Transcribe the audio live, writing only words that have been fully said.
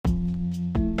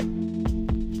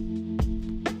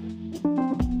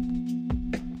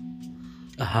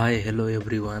Hi, hello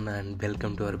everyone, and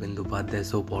welcome to Arvind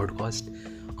Upadhyay podcast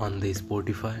on the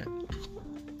Spotify.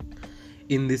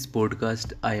 In this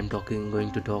podcast, I am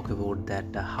going to talk about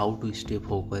that how to stay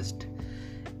focused.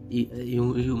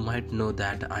 You might know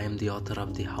that I am the author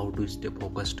of the How to Stay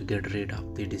Focused to Get Rid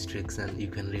of the Distraction. You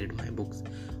can read my books,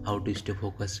 How to Stay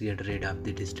Focused, Get Rid of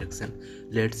the Distraction.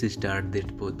 Let's start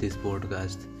this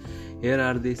podcast. Here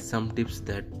are some tips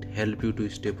that help you to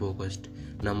stay focused.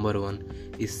 Number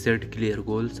 1 is set clear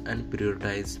goals and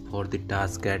prioritize for the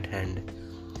task at hand.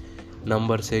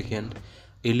 Number 2,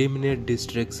 eliminate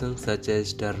distractions such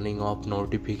as turning off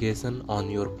notification on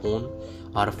your phone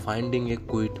or finding a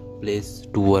quiet place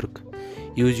to work.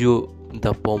 Use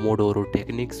the Pomodoro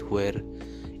techniques where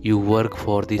you work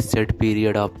for the set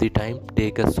period of the time,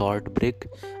 take a short break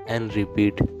and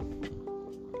repeat.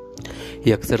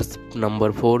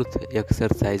 Number 4,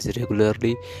 exercise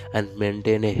regularly and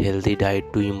maintain a healthy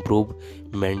diet to improve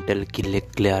mental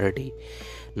clarity.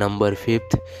 Number 5,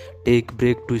 take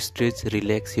break to stretch,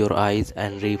 relax your eyes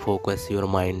and refocus your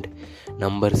mind.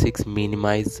 Number 6,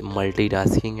 minimize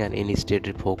multitasking and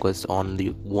instead focus on the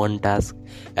one task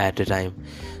at a time.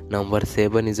 Number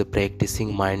 7 is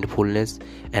practicing mindfulness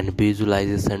and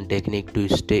visualization technique to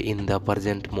stay in the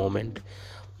present moment.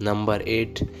 Number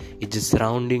 8 is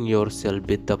surrounding yourself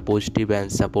with a positive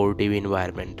and supportive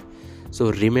environment.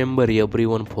 So remember,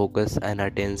 everyone's focus and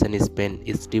attention span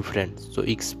is different. So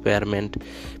experiment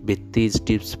with these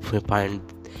tips to find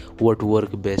what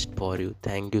works best for you.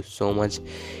 Thank you so much.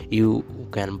 You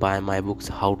can buy my books,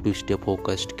 How to Stay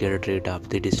Focused, Get Rid of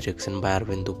the Distraction by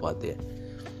Arvind Upadhyay.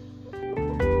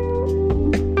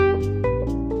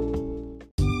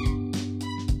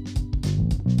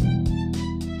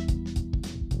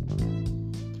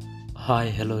 Hi,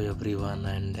 hello everyone,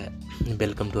 and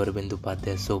welcome to Arvind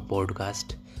Upadhyay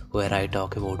podcast, where I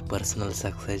talk about personal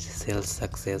success, sales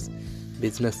success,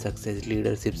 business success,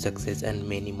 leadership success, and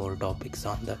many more topics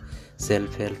on the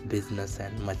self-help, business,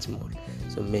 and much more.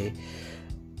 So may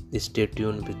stay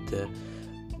tuned with the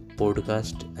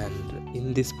podcast. And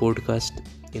in this podcast,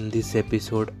 in this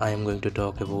episode, I am going to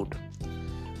talk about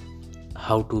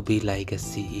how to be like a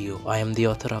CEO. I am the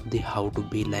author of the How to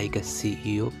Be Like a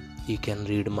CEO. You can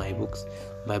read my books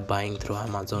by buying through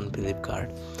Amazon,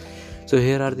 Flipkart. So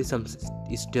here are some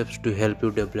steps to help you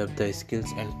develop the skills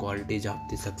and qualities of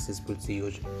the successful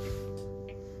CEOs.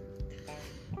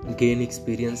 Gain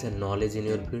experience and knowledge in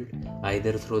your field,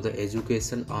 either through the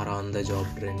education or on the job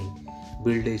training.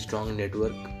 Build a strong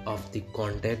network of the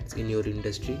contacts in your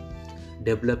industry.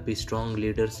 Develop a strong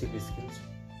leadership skills,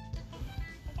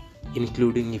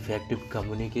 including effective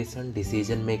communication,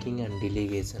 decision making, and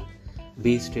delegation.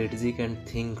 Be strategic and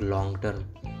think long term,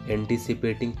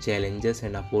 anticipating challenges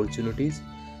and opportunities.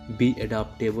 Be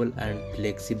adaptable and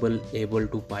flexible, able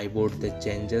to pivot the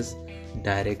changes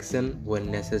direction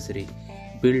when necessary.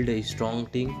 Build a strong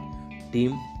team,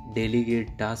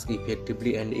 delegate tasks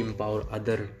effectively and empower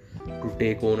others to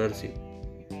take ownership.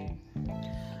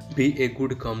 Be a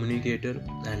good communicator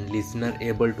and listener,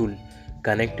 able to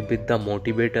connect with the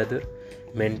motivate other.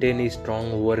 Maintain a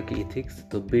strong work ethics,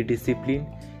 to be disciplined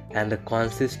and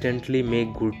consistently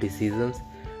make good decisions.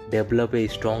 Develop a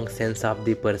strong sense of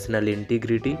the personal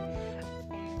integrity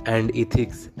and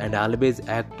ethics, and always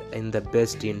act in the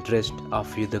best interest of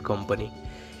the company.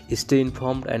 Stay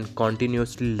informed and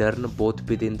continuously learn both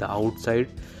within the outside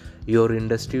your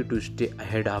industry to stay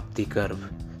ahead of the curve.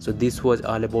 So this was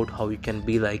all about how you can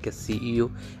be like a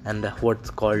CEO and what's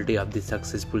quality of the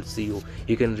successful CEO.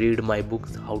 You can read my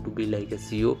books, How to Be Like a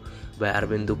CEO by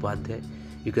Arvind Upadhyay.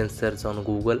 You can search on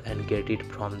Google and get it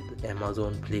from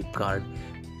Amazon, Flipkart,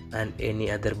 and any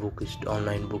other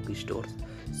online bookstores.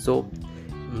 So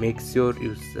make sure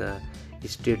you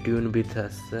stay tuned with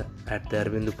us at the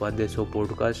Arvind Upadhyay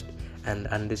podcast and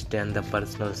understand the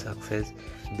personal success,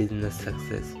 business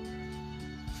success.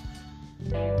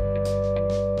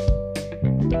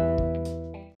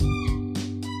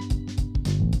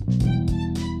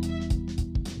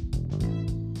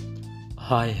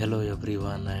 Hi, hello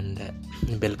everyone, and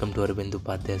welcome to Arvind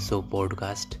Upadhyay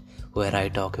podcast, where I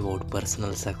talk about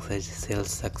personal success, sales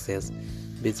success,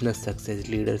 business success,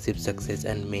 leadership success,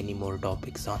 and many more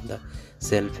topics on the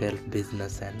self-help,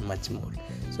 business, and much more.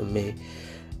 So may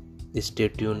stay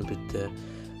tuned with the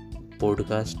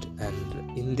podcast.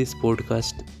 And in this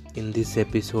podcast, in this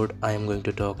episode, I am going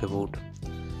to talk about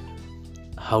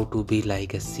how to be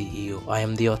like a CEO. I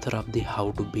am the author of the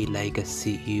How to Be Like a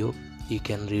CEO. You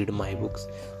can read my books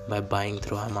by buying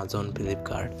through Amazon,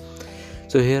 Flipkart.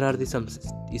 So here are some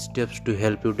steps to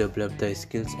help you develop the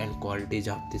skills and qualities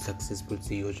of the successful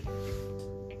CEOs.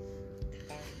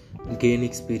 Gain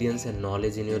experience and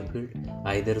knowledge in your field,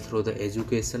 either through the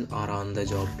education or on the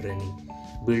job training.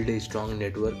 Build a strong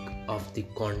network of the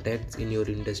contacts in your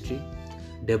industry.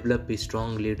 Develop a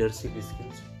strong leadership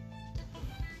skills,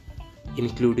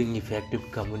 including effective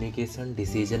communication,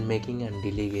 decision making, and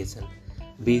delegation.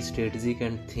 Be strategic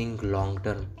and think long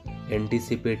term,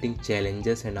 anticipating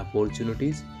challenges and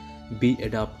opportunities. Be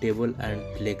adaptable and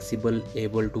flexible,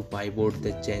 able to pivot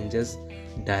the changes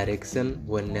direction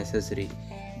when necessary.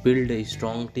 Build a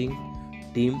strong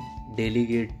team,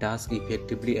 delegate tasks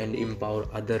effectively, and empower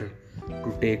others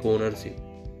to take ownership.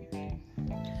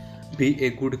 Be a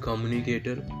good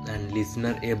communicator and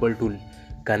listener, able to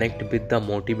connect with the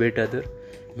motivate other.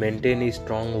 Maintain a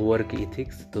strong work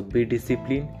ethics. To be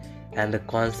disciplined and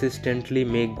consistently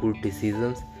make good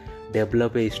decisions.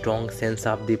 Develop a strong sense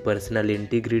of the personal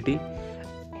integrity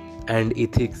and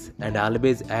ethics, and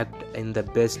always act in the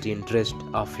best interest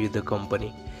of you, the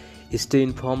company. Stay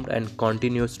informed and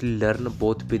continuously learn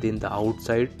both within the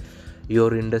outside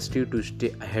your industry to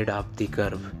stay ahead of the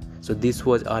curve. So this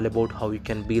was all about how you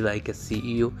can be like a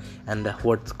CEO and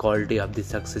what's quality of the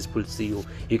successful CEO.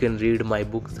 You can read my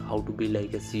books, How to Be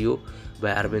Like a CEO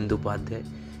by Arvind Upadhyay.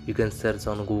 You can search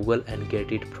on Google and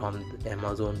get it from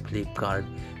Amazon, Flipkart,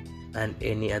 and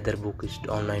any other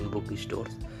online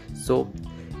bookstores. So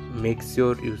make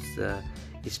sure you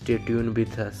stay tuned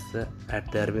with us at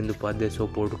the Arvind Upadhyay Show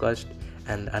podcast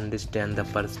and understand the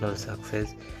personal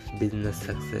success, business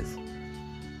success.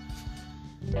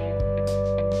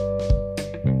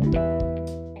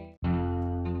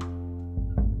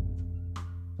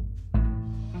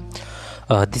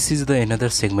 This is the another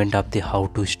segment of the How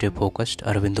to Stay Focused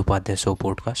Arvind Upadhyay Show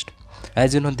podcast.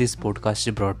 As you know, this podcast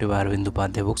is brought to you by Arvind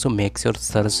Upadhyay books. So make sure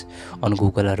search on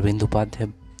Google Arvind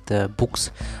Upadhyay the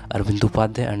books, Arvind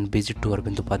Upadhyay, and visit to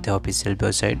Arvind Upadhyay official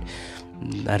website,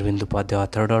 Arvind Upadhyay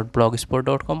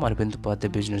author.blogspot.com, Arvind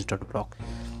Upadhyay business.blog,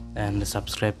 and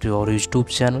subscribe to our YouTube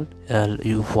channel.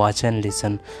 You watch and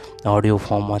listen audio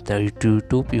format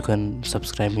YouTube. You can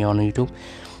subscribe me on YouTube.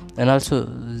 And also,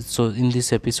 so in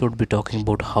this episode we're talking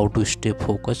about how to stay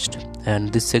focused,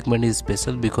 and this segment is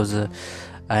special because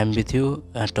I am with you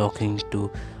talking to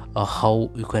how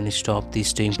you can stop the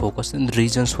staying focused and the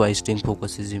reasons why staying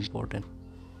focused is important.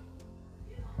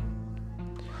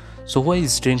 So why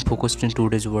is staying focused in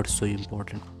today's world so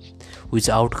important? Which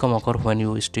outcome occur when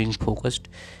you staying focused?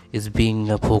 Is being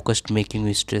focused making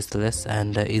you stressless,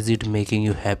 and is it making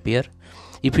you happier?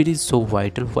 If it is so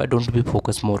vital, why don't we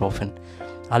focus more often?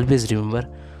 Always remember,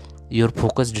 your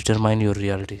focus determines your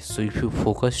reality. So if you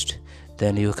focused,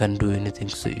 then you can do anything.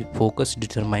 So focus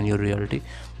determine your reality.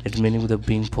 It meaning that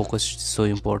being focused is so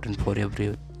important for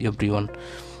everyone.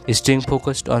 Staying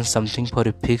focused on something for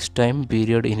a fixed time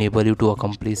period enable you to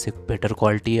accomplish a better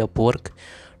quality of work.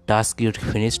 Tasks get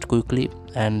finished quickly,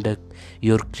 and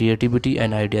your creativity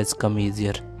and ideas come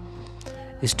easier.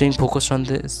 Staying focused on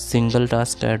the single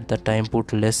task at the time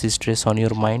put less stress on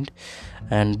your mind,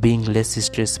 and being less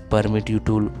stress permit you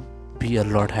to be a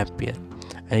lot happier.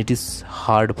 And it is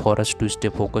hard for us to stay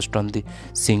focused on the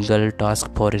single task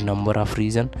for a number of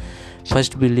reasons.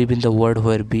 First, we live in the world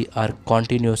where we are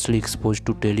continuously exposed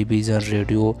to television,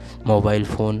 radio, mobile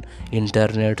phone,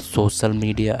 internet, social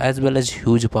media, as well as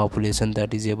huge population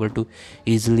that is able to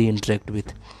easily interact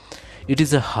with. It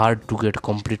is hard to get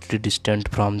completely distant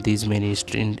from these many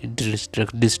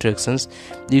distractions.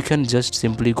 You can just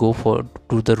simply go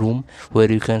to the room where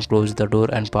you can close the door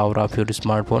and power off your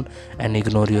smartphone and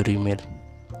ignore your email.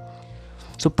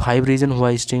 So 5 reasons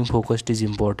why staying focused is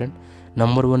important.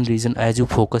 Number 1 reason, as you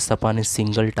focus upon a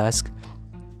single task,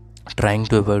 trying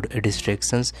to avoid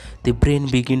distractions, the brain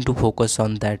begin to focus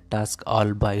on that task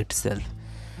all by itself.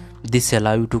 This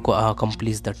allows you to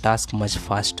accomplish the task much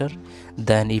faster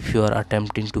than if you are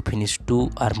attempting to finish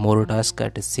 2 or more tasks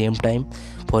at the same time.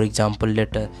 For example,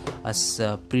 let us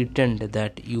pretend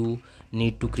that you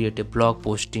need to create a blog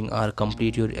posting or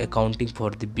complete your accounting for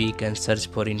the week and search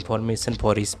for information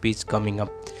for a speech coming up.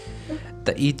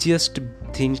 The easiest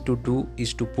thing to do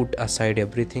is to put aside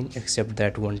everything except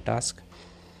that one task.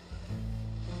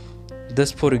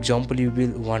 Thus, for example, you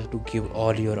will want to give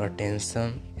all your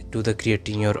attention to the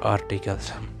creating your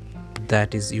articles.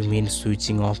 That is, you mean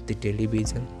switching off the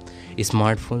television,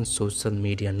 smartphone, social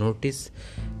media notice,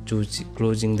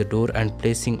 closing the door and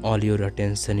placing all your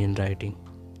attention in writing.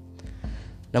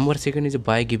 Number 2 is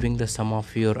by giving the sum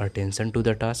of your attention to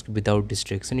the task without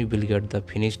distraction, you will get the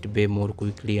finished way more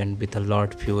quickly and with a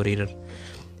lot fewer errors.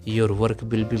 Your work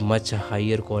will be much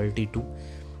higher quality too.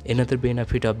 Another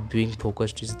benefit of being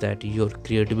focused is that your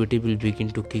creativity will begin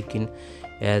to kick in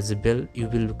as well. You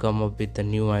will come up with the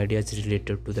new ideas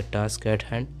related to the task at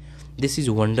hand. This is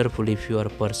wonderful if you are a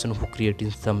person who creates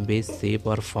in some way, shape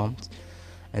or forms,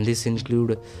 and this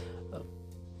include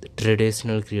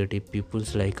traditional creative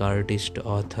peoples like artists,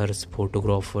 authors,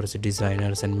 photographers,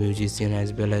 designers and musicians,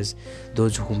 as well as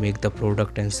those who make the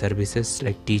product and services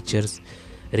like teachers,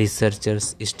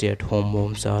 researchers, stay-at-home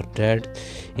moms or dads,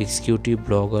 executive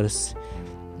bloggers,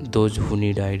 those who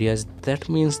need ideas. That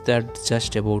means that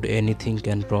just about anything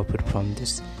can profit from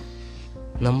this.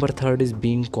 Number third is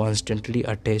being constantly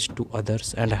attached to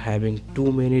others and having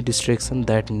too many distractions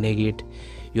that negate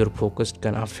your focus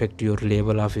can affect your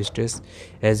level of stress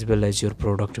as well as your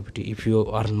productivity. If you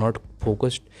are not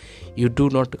focused, you do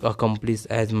not accomplish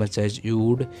as much as you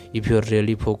would if you are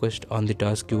really focused on the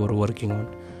task you are working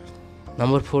on.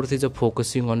 Number fourth is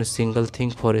focusing on a single thing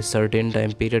for a certain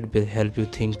time period will help you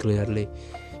think clearly.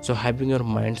 So having your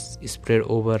mind spread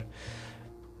over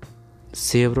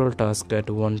several tasks at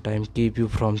one time keep you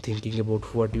from thinking about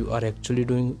what you are actually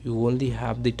doing. You only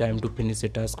have the time to finish a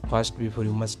task fast before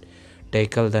you must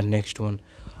tackle the next one.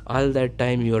 All that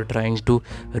time you are trying to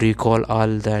recall all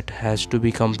that has to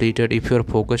be completed. If you are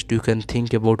focused, you can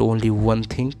think about only one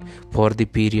thing for the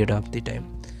period of the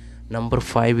time. Number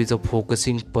 5 is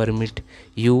focusing permit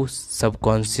you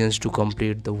subconscious to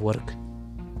complete the work.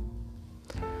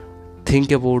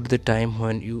 Think about the time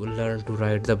when you learned to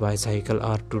ride the bicycle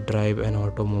or to drive an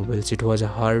automobile. It was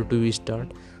hard to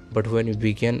start, but when you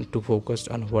began to focus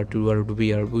on what you are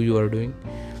doing,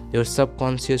 your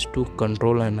subconscious took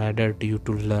control and added you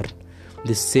to learn.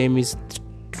 The same is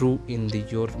true in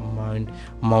your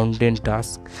mountain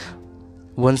task.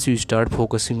 Once you start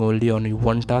focusing only on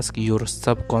one task, your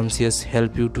subconscious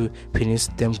help you to finish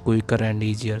them quicker and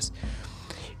easier.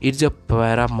 It's a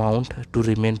paramount to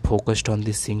remain focused on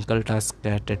the single task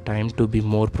at a time to be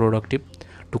more productive.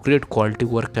 To create quality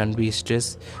work and be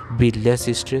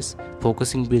less stress,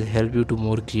 focusing will help you to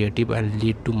more creative and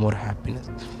lead to more happiness.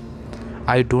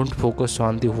 I don't focus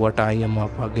on what I am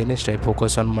up against. I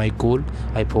focus on my goal.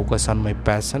 I focus on my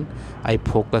passion. I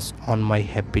focus on my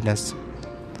happiness.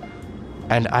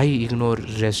 And I ignore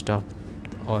rest of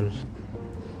all.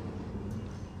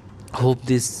 Hope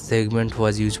this segment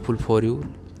was useful for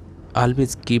you.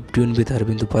 Always keep tuned with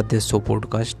Arvind Upadhyay show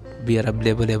podcast. We are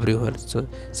available everywhere. So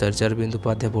search Arvind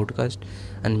Upadhyay podcast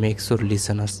and make sure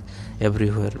listen us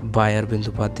everywhere. Buy Arvind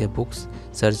Upadhyay books.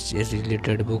 Search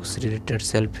related books, related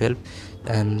self-help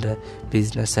and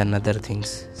business and other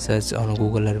things. Search on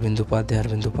Google Arvind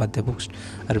Upadhyay books,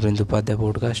 Arvind Upadhyay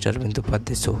podcast, Arvind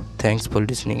Upadhyay show. Thanks for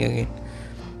listening again.